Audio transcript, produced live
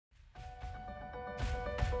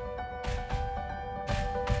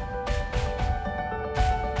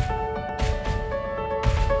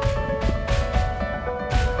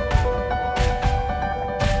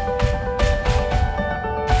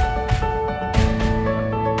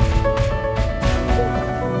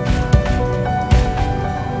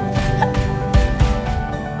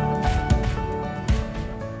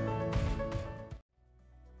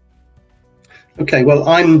Okay, well,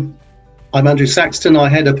 I'm Andrew Saxton. I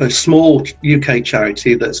head up a small UK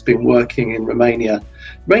charity that's been working in Romania,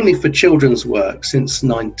 mainly for children's work since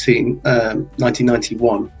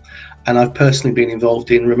 1991. And I've personally been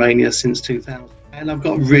involved in Romania since 2000. And I've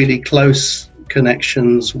got really close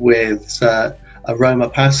connections with a Roma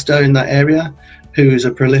pastor in that area, who's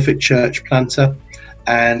a prolific church planter.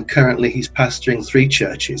 And currently he's pastoring 3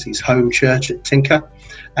 churches, his home church at Tinca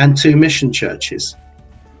and 2 mission churches.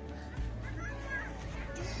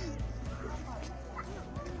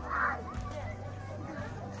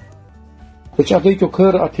 Deci adoi-o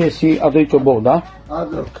căr, atesi, adoi-o bou, da?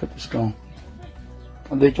 Adoi. Cât iscão?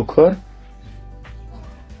 Adoi-o căr.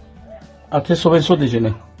 Atesi o venso de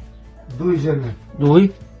gene. 2 gene.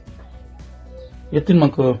 2? E tin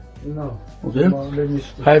mancă. No. Okay.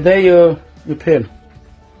 Hai dai e pen.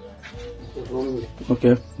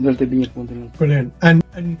 Okay. Brilliant. And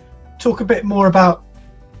talk a bit more about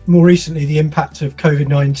more recently the impact of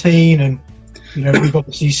COVID-19, and we've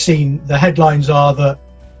obviously seen the headlines are that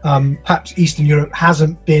perhaps Eastern Europe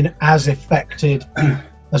hasn't been as affected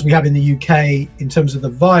as we have in the UK in terms of the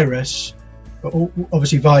virus, but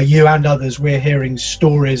obviously via you and others we're hearing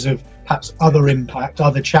stories of perhaps other impact,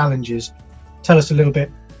 other challenges. Tell us a little bit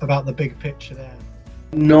about the big picture there.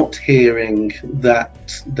 Not hearing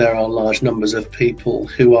that there are large numbers of people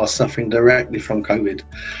who are suffering directly from COVID,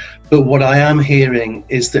 but what I am hearing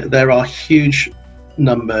is that there are huge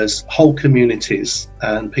numbers, whole communities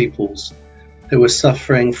and peoples who are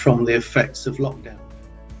suffering from the effects of lockdown.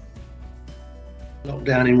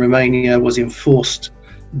 Lockdown in Romania was enforced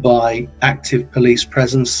by active police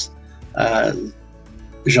presence,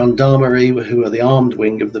 gendarmerie, who are the armed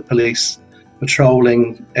wing of the police,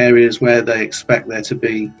 patrolling areas where they expect there to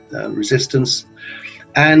be resistance.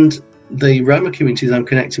 And the Roma communities I'm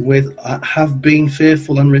connected with have been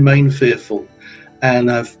fearful and remain fearful, and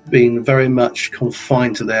have been very much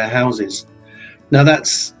confined to their houses. Now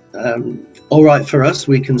that's all right for us.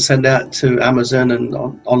 We can send out to Amazon and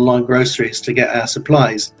online groceries to get our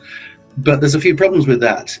supplies. But there's a few problems with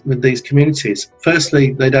that, with these communities.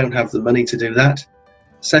 Firstly, they don't have the money to do that.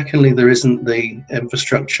 Secondly, there isn't the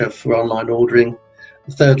infrastructure for online ordering.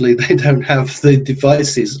 Thirdly, they don't have the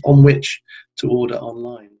devices on which to order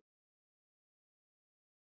online.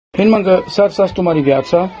 Hinmanga sarsa stumari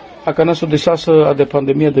viața, a kana su desasă de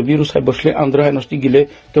pandemia de virus hai bășle Andrei noștigile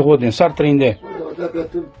te hodin sar trinde. Dacă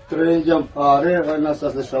tu trăindeam pare, hai nasa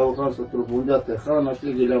să șau ca să trubundea te ha,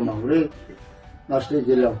 noștigile mamre,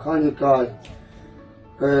 noștigile canica,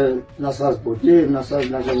 că nasa zbuti, nasa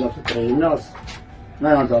na trăinas.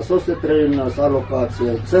 Noi am dat sos de trăinas,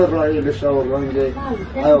 alocație țăra, ele și-au rânde,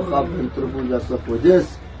 ai o cap în trubundea să pudeți,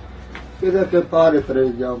 că dacă pare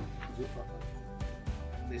trăindeam.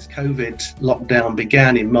 This COVID lockdown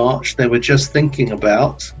began in March. They were just thinking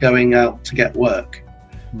about going out to get work.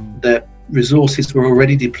 Their resources were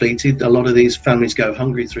already depleted. A lot of these families go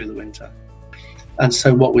hungry through the winter. And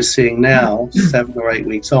so what we're seeing now, 7 or 8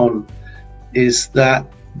 weeks on, is that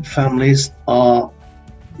families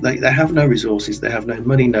they have no resources, they have no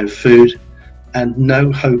money, no food, and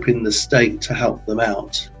no hope in the state to help them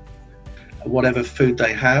out. Whatever food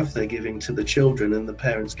they have, they're giving to the children, and the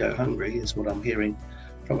parents go hungry, is what I'm hearing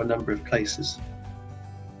from a number of places.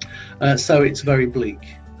 So it's very bleak.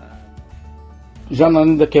 Jana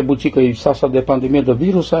ninda ke buci că sasa de pandemie de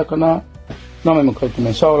virus aia că n-am mai mâncat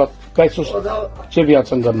nimeni sau la cai sus ce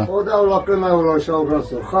viață îngărna? O dau la că n-ai o și-au vrea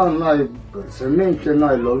să han, n-ai semințe,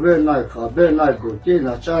 n-ai love, n-ai habe, n-ai protein,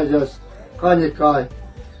 n-ai ceajas, canicai,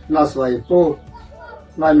 n-ai svaipo,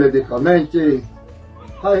 n-ai medicamente,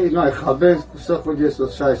 hai, n-ai habe, să hodie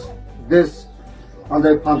să șai des,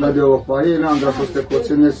 andai panda de opaie, n-andra să te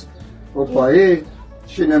coținesc opaie,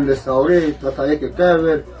 și nem le saurei, tata e că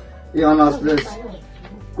caver, Ianasles,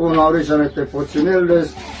 con origine te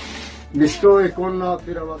pocinelles, mistoi con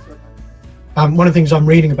piravasa. One of the things I'm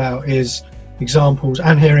reading about is examples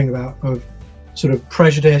and hearing about of sort of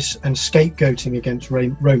prejudice and scapegoating against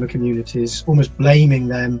Roma communities, almost blaming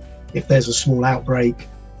them if there's a small outbreak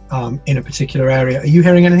in a particular area. Are you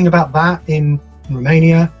hearing anything about that in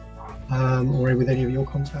Romania or with any of your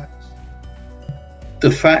contacts?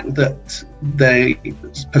 The fact that they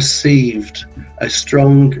perceived a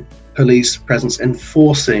strong police presence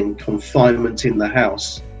enforcing confinement in the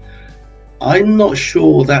house, I'm not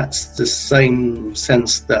sure that's the same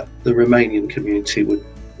sense that the Romanian community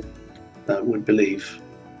would believe.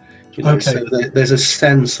 Okay. So there's a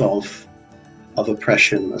sense of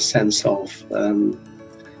oppression, a sense of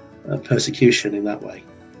persecution in that way.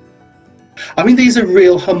 I mean, these are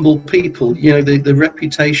real humble people. The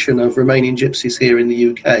reputation of Romanian gypsies here in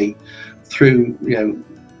the UK, through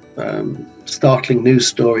startling news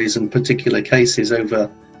stories and particular cases over,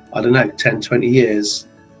 I don't know, 10, 20 years.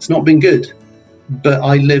 It's not been good, but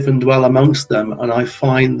I live and dwell amongst them, and I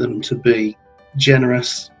find them to be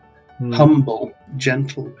generous, humble,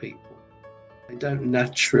 gentle people. They don't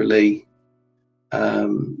naturally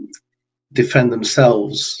defend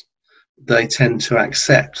themselves. They tend to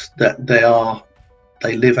accept that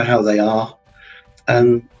they live how they are,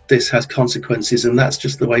 and this has consequences, and that's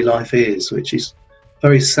just the way life is, which is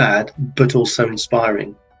very sad but also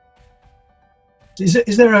inspiring.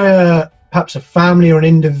 Is there perhaps a family or an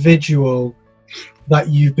individual that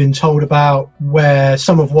you've been told about where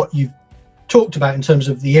some of what you've talked about in terms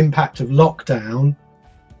of the impact of lockdown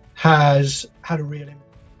has had a real impact?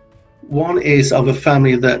 One is of a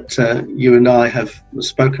family that you and I have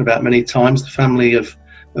spoken about many times, the family of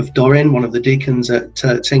Dorin, one of the deacons at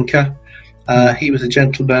Tinker. He was a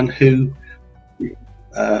gentleman who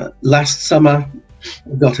last summer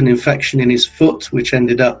got an infection in his foot, which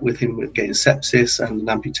ended up with him getting sepsis and an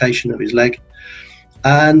amputation of his leg.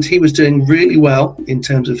 And he was doing really well in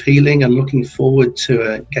terms of healing and looking forward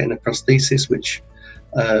to getting a prosthesis, which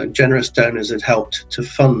generous donors had helped to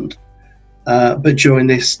fund. But during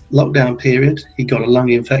this lockdown period, he got a lung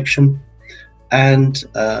infection and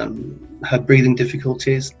had breathing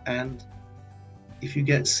difficulties. And if you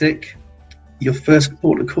get sick, your first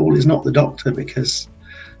port of call is not the doctor, because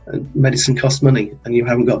medicine costs money and you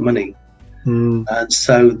haven't got money. And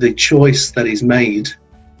so the choice that is made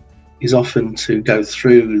is often to go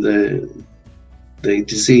through the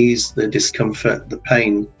disease, the discomfort, the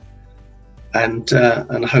pain, and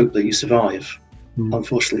hope that you survive.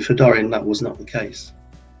 Unfortunately for Dorin, that was not the case.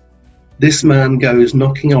 This man goes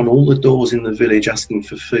knocking on all the doors in the village asking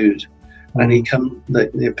for food,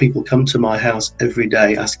 and people come to my house every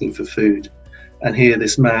day asking for food. And here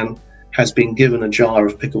this man has been given a jar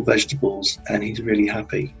of pickled vegetables, and he's really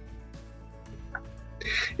happy.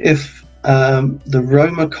 If the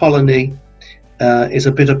Roma colony is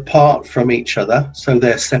a bit apart from each other, so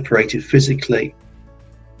they're separated physically,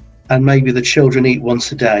 and maybe the children eat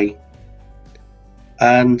once a day,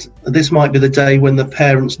 and this might be the day when the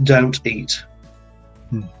parents don't eat.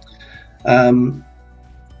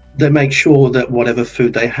 They make sure that whatever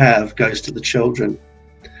food they have goes to the children,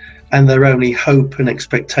 and their only hope and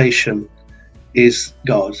expectation is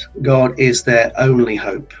God. God is their only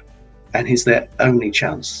hope, and He's their only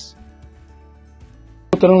chance.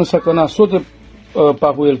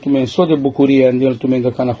 Pahuel tumen so de bucurie în el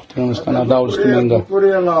tumen kana khutran kana daul tumenga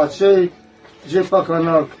bucurie la cei je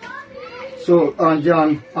pakana so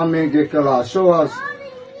anjan amenge kala soas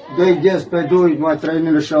de ges pe doi mai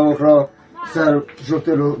trainele shawra ser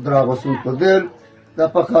jotelo dragosun podel da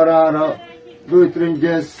pakarara doi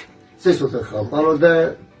tringes se so tekha palo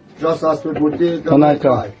de jasa aspe buti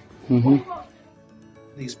da.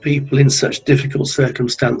 These people in such difficult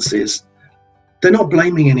circumstances, they're not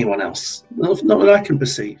blaming anyone else, not that I can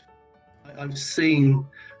perceive. I've seen,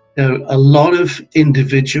 a lot of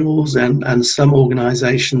individuals and some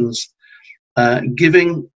organisations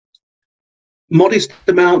giving modest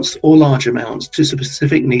amounts or large amounts to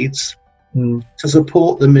specific needs to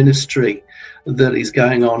support the ministry that is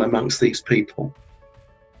going on amongst these people.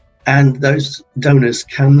 And those donors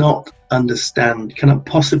cannot understand, cannot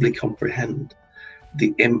possibly comprehend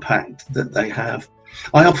the impact that they have.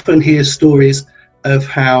 I often hear stories of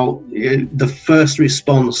how the first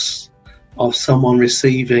response of someone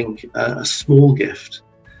receiving a small gift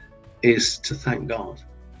is to thank God.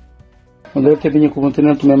 Odete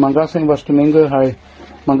binecuvântările tu mangasa în vastumengă hai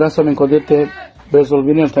mangasa men codete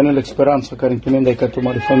bezolvinel tanel esperanța care tu mendai că tu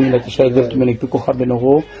mari familia te șai de tu menec pico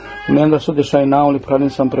habenovo menda so de șai naul pranin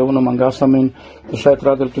să împreună mangasa men te șai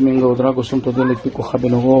tradel tu mengo o drago sunt de lec pico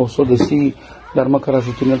habenovo so de si dar măcar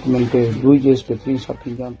ajutinel tu mente luiges petrin să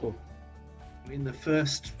pinganto. In the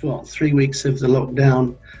first 3 weeks of the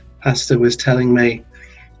lockdown, Pastor was telling me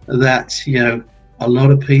that a lot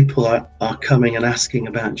of people are coming and asking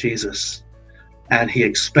about Jesus, and he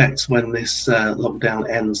expects when this lockdown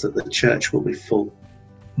ends that the church will be full.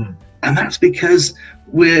 And that's because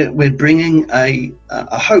we're bringing a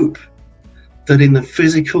hope that in the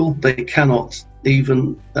physical they cannot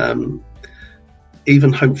even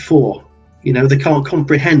hope for. They can't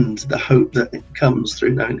comprehend the hope that comes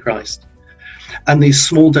through knowing Christ. And these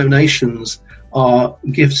small donations are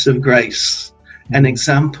gifts of grace and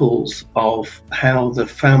examples of how the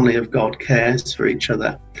family of God cares for each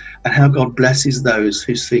other and how God blesses those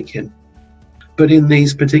who seek Him. But in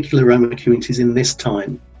these particular Roma communities in this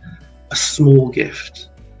time, a small gift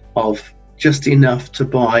of just enough to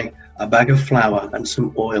buy a bag of flour and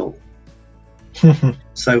some oil,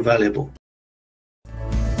 so valuable.